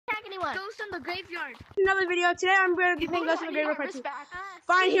anyone. Ghost in the graveyard. Another video. Today I'm going to be playing Ghost in the Graveyard Part 2.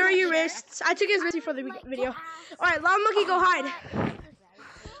 Fine, here are your wrists. I took his wrists for the video. Alright, Lava Monkey, go hide.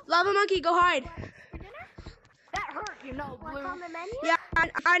 Lava Monkey, go hide. That hurt, you know, Blue. Yeah,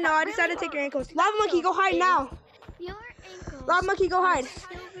 I know. I decided to take your ankles. Lava Monkey, go hide now. Your ankles. Lava Monkey, go hide. Ghost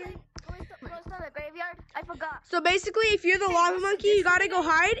in the graveyard. I forgot. So basically, if you're the Lava Monkey, you gotta go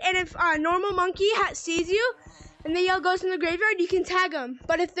hide. And if a normal monkey sees you, and they yell Ghost in the Graveyard, you can tag them.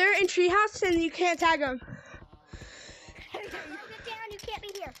 But if they're in Treehouse, then you can't tag them. Get down. You can't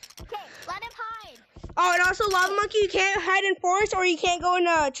be here. Okay, let him hide. Oh, and also Lava Monkey, you can't hide in forest or you can't go in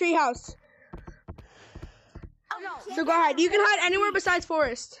a treehouse. Oh no. So go hide. You can hide anywhere besides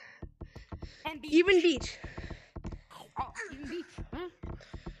forest. And beach. Even beach. Oh, even beach.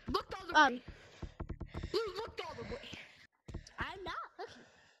 Look the other way. Blue, look the other way. I'm not looking.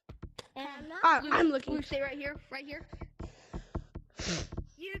 And I'm not. I'm looking. Blue, stay right here. Right here.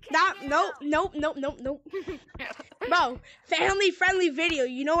 You can't. Nope. Bro, family friendly video.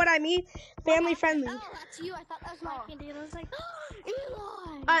 You know what I mean? Family friendly. Oh, that's you. I thought that was my candy. And I was like, oh,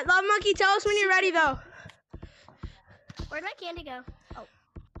 Eli. Alright, Lava Monkey, tell us when you're ready though. Where'd my candy go? Oh.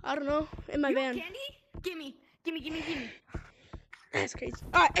 I don't know. In my You want van. candy? Gimme. That's crazy.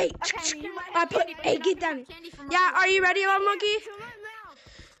 Alright, hey. Okay, you might have candy, but Hey, you're not get gonna down have here. candy from Yeah, are you ready, Lava Monkey?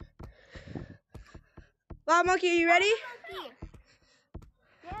 Lava Monkey, are you ready?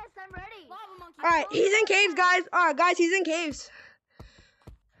 Yes, I'm ready. Lava Monkey. Alright, he's in caves, guys. Alright, guys, he's in caves.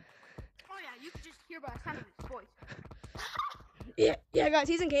 Oh yeah, you can just hear by the sound of his voice. Yeah, guys,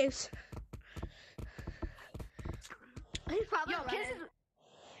 he's in caves. He's probably Yo, running.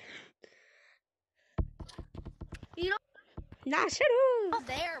 Nah, shut up. Not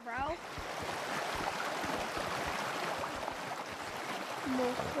there, bro. Guys,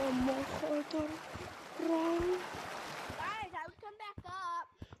 I would come back up.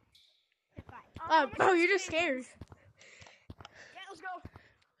 If Bro, you're just scared. Yeah, let's go.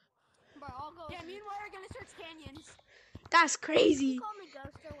 Bro, I'll go. Yeah, me and Wyatt are gonna search canyons. That's crazy. Call me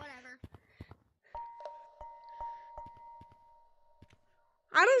Ghost or whatever.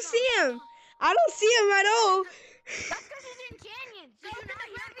 I don't see him. I don't see him at all. That's because he's in canyons. Did you not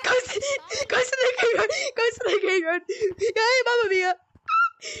hear me? Goes to the graveyard. Goes to the graveyard. Hey, Mamma Mia.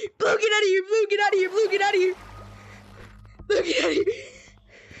 Blue, get out of here. Blue, get out of here. Blue, get out of here. Blue, get out of here.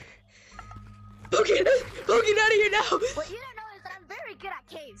 Blue, get out of here now. What you don't know is that I'm very good at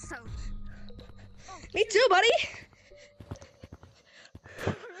caves, so. Me too, buddy.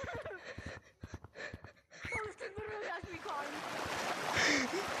 Ghost literally has me calling.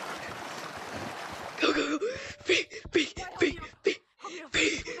 Go. Free.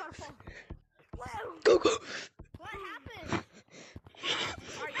 Go. What happened?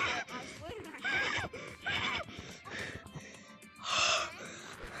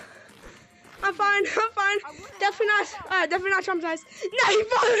 I'm fine. Definitely not traumatized. No, he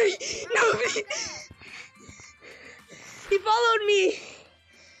followed me. No, he followed me.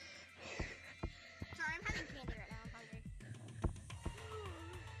 Sorry, I'm having candy right now. I'm hungry.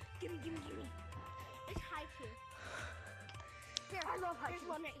 Gimme. It's Haiku. Here, I love Haiku. Here's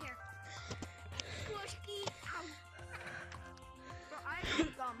one right here. Squishy. Bro, I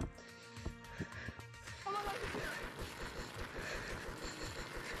need gum.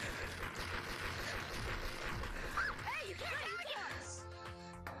 Hey, you can't get us.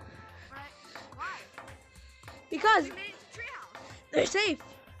 Right? Why? Because We made it to treehouse. they're safe.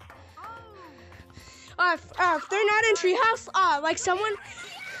 Oh. If they're not in treehouse, like someone,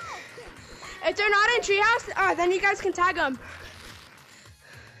 if they're not in treehouse, then you guys can tag them.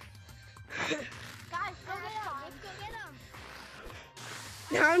 Guys, go get him. Let's go get him.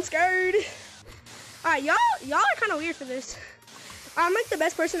 Now I'm scared. Y'all are kind of weird for this. I'm like the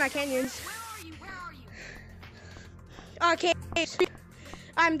best person at canyons. Where are you? Caves.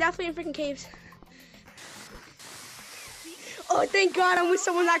 I'm definitely in freaking caves. Oh, thank God I'm with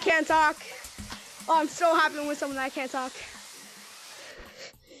someone that can't talk. Oh, I'm so happy I'm with someone that can't talk.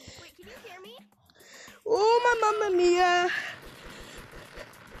 Wait, can you hear me? Oh, my Mamma Mia.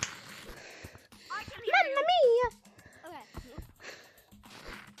 I can hear Mamma Mia. Okay.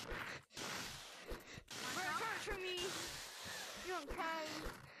 Torture me. You don't care.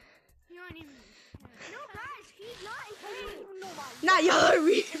 You don't even. No, guys, he's not in cave. Nah, y'all are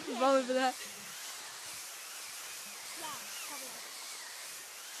weird for falling for that.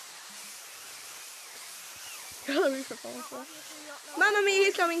 Y'all are weird for falling for that. Mamma Mia,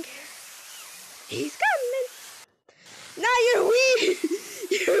 he's coming. He's coming. Nah, you're weird.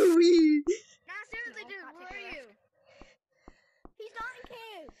 You're weird. Nah, seriously, dude, where are you? He's not in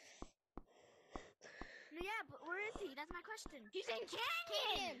cave. No, yeah, but where is he? That's my question. He's in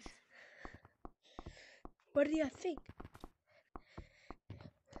canyons. What do you think?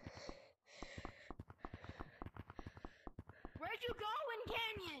 Where'd you go in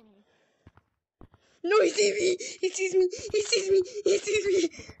Canyon? No, he sees me. He sees me. He sees me. He sees me.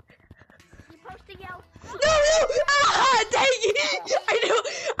 You're supposed to yell. No! Ah, dang it! I know.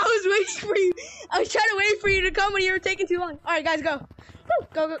 I was waiting for you. I was trying to wait for you to come when you were taking too long. All right, guys, go. Woo,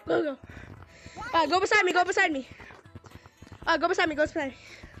 go, go, go, go. Go beside me. Go beside me. Go beside me. Go beside me.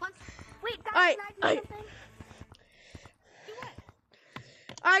 Wait, guys, All right. can I do All right. something? Do what?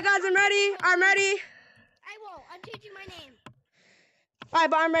 All right, guys, I'm ready. I'm ready. I will. I'm changing my name. All right,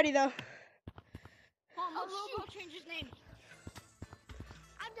 but I'm ready though. Lobo changed his name.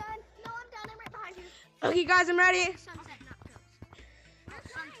 I'm done. No, I'm done. I'm right behind you. Okay, guys, I'm ready. Sunset, not ghost.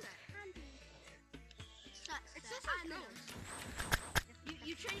 Sunset. It says ghost.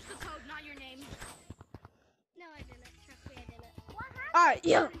 You changed the code, not your name. No, I didn't. Trust me, I didn't. What happened? All right,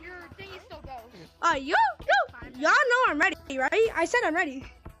 yo. Your thingy still goes. Y'all know I'm ready, right? I said I'm ready.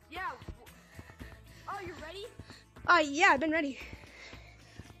 Yeah. Oh, you're ready? Yeah, I've been ready.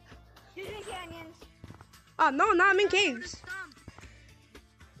 He's in canyons. No, I'm in caves.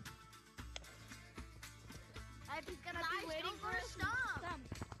 I'm gonna be waiting for a stump.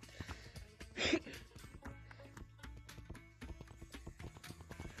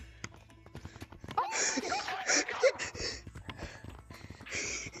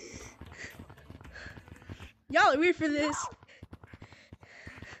 Y'all are weird for this.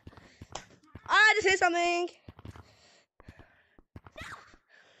 I just hit something.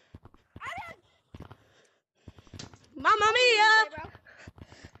 Mamma mia!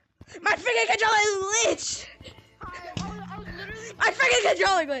 My freaking controller is glitched. I was literally. My freaking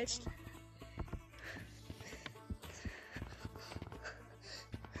controller glitched.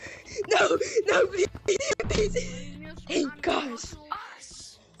 No, please. Hey, gosh.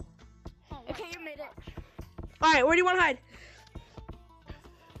 Okay, you made it. All right, where do you want to hide?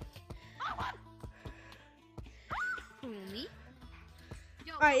 Me?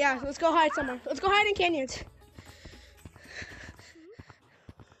 All right, yeah, let's go hide somewhere. Let's go hide in canyons.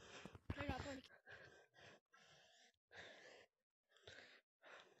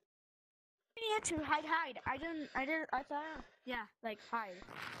 To hide. I thought, yeah, like hide.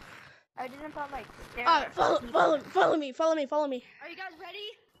 I didn't thought like there. All right, follow me. Are you guys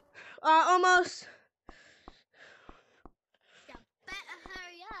ready? Almost. You better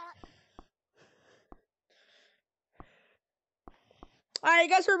hurry up. All right,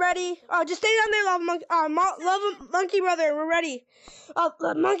 guys, we're ready. Just stay down there, Lava Monkey. Lava Monkey Brother, we're ready.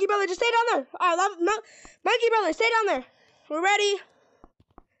 Monkey Brother, just stay down there. All right, Monkey Brother, stay down there. We're ready.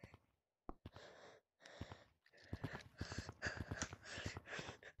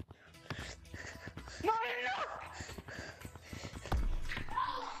 No.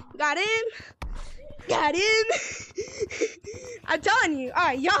 Got him. I'm telling you. All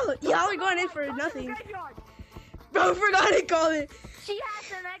right, y'all are going in for nothing. Bro, forgot to call it. She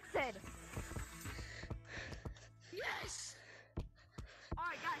has an exit. Yes. All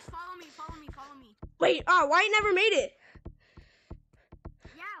right, guys, follow me. Wait, White never made it.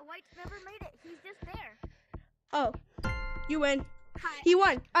 Yeah, White's never made it. He's just there. Oh, you win. Hi. He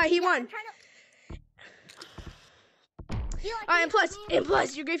won. He won. I'm trying to... And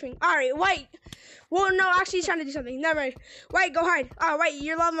plus, you're griefing. All right, White. Well, no, actually, he's trying to do something. Never mind. White, go hide. White,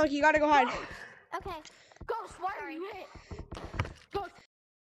 you're Lava Monkey. You gotta go hide. Okay. Ghost, why are you hit? Ghost,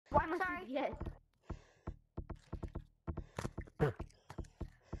 why am I hit?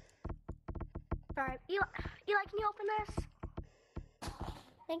 Sorry. Eli, can you open this?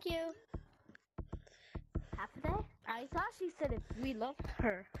 Thank you. Half a day? I thought she said it. We love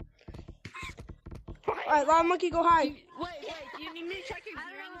her. All right, Lava Monkey, go hide. Wait. You need me to check your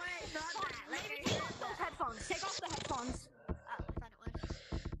hearing? Maybe take off those headphones. Take off the headphones. Oh, I thought it was.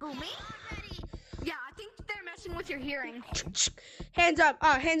 Who, me? Yeah, I think they're messing with your hearing. Hands up,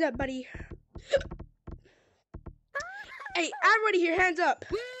 buddy. Hey, everybody here, hands up.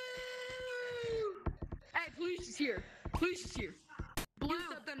 Woo! Hey, police is here. Blue.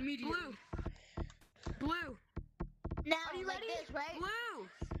 Step down immediately. Blue. Now, Are you ready? This, right? Blue.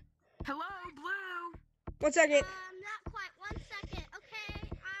 Hello, Blue. 1 second. Not quite. 1 second. Okay,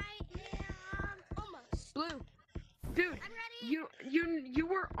 I am almost. Blue. Dude, I'm ready. you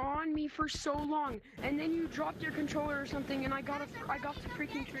were on me for so long, and then you dropped your controller or something, and I got the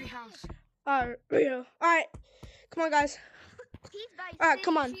freaking treehouse. All right. Come on, guys. He's nice. All right,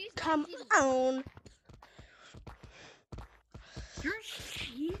 come on. She's Come nice. on. You're a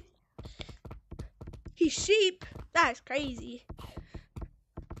sheep? He's sheep. That's crazy.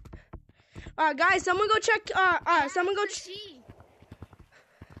 Guys, someone go check. Someone go.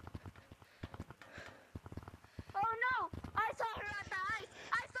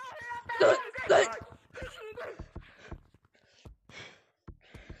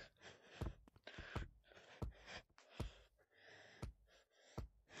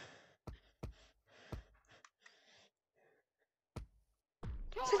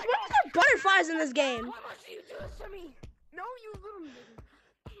 lives in this game. Why must you do this to me? No, you little nigga.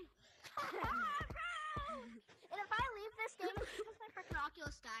 And if I leave this game, it's because my freaking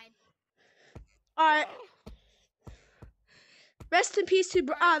Oculus died. Alright. Rest in peace to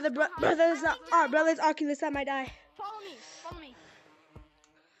our brother's Oculus that might die. Follow me. Follow me.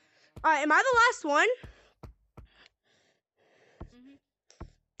 Alright, am I the last one?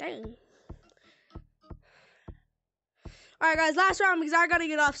 Dang. Alright guys, last round because I gotta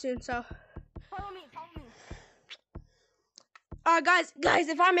get off soon, so. Follow me. Follow me. Alright guys,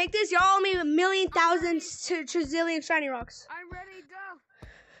 if I make this, y'all owe me 1,000,000 trillion shiny rocks. I'm ready, go.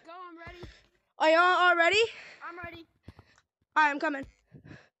 Go, I'm ready. Are y'all all ready? I'm ready. Alright, I'm coming.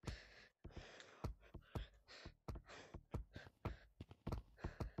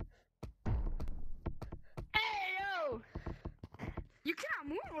 Hey, yo! You cannot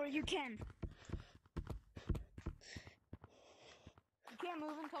move or you can? You can't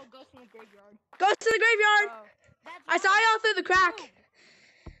move until it goes in the graveyard. Go to the graveyard. Oh. That's I saw y'all through the crack.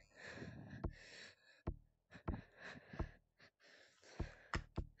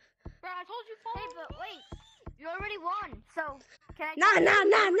 Bro, I told you follow. Hey, but wait. You already won, so can I?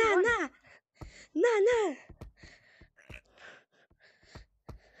 Nah.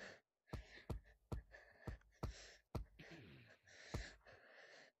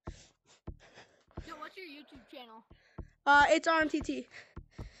 Yo, what's your YouTube channel? It's RMTT.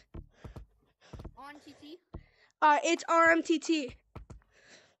 On TT? It's RMTT.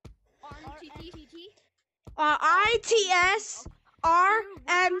 On TT? ITS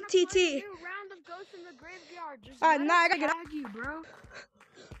RMTT. New round of Ghosts in the Graveyard. Just Nah, let I us gotta get tag you, bro.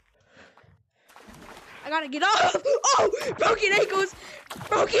 I gotta get off. Oh, broken ankles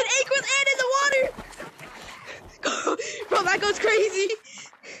and in the water. Bro, that goes crazy.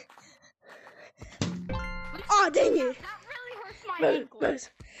 Oh, dang it. That really hurts my Bro, ankles.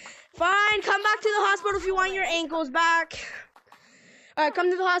 fine, come back to the hospital if you want your ankles back. Alright, come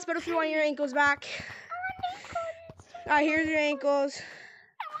to the hospital if you want your ankles back. Alright, here's your ankles.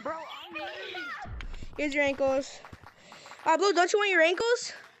 Bro, I'm literally... Here's your ankles. Blue, don't you want your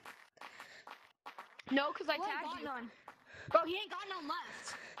ankles? No, because I tagged you. None. Bro, he ain't got none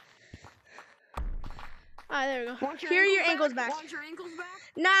left. Alright, there we go. Want Here are your ankles back. Want your ankles back?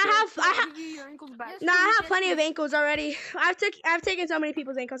 Nah, I Give you your ankles back. have plenty of ankles already. I've taken so many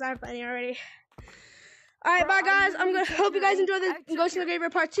people's ankles. I have plenty already. All right, bye guys. I'm gonna hope you guys enjoy the Ghost in the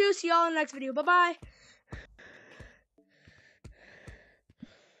Graveyard Part 2. See y'all in the next video. Bye bye.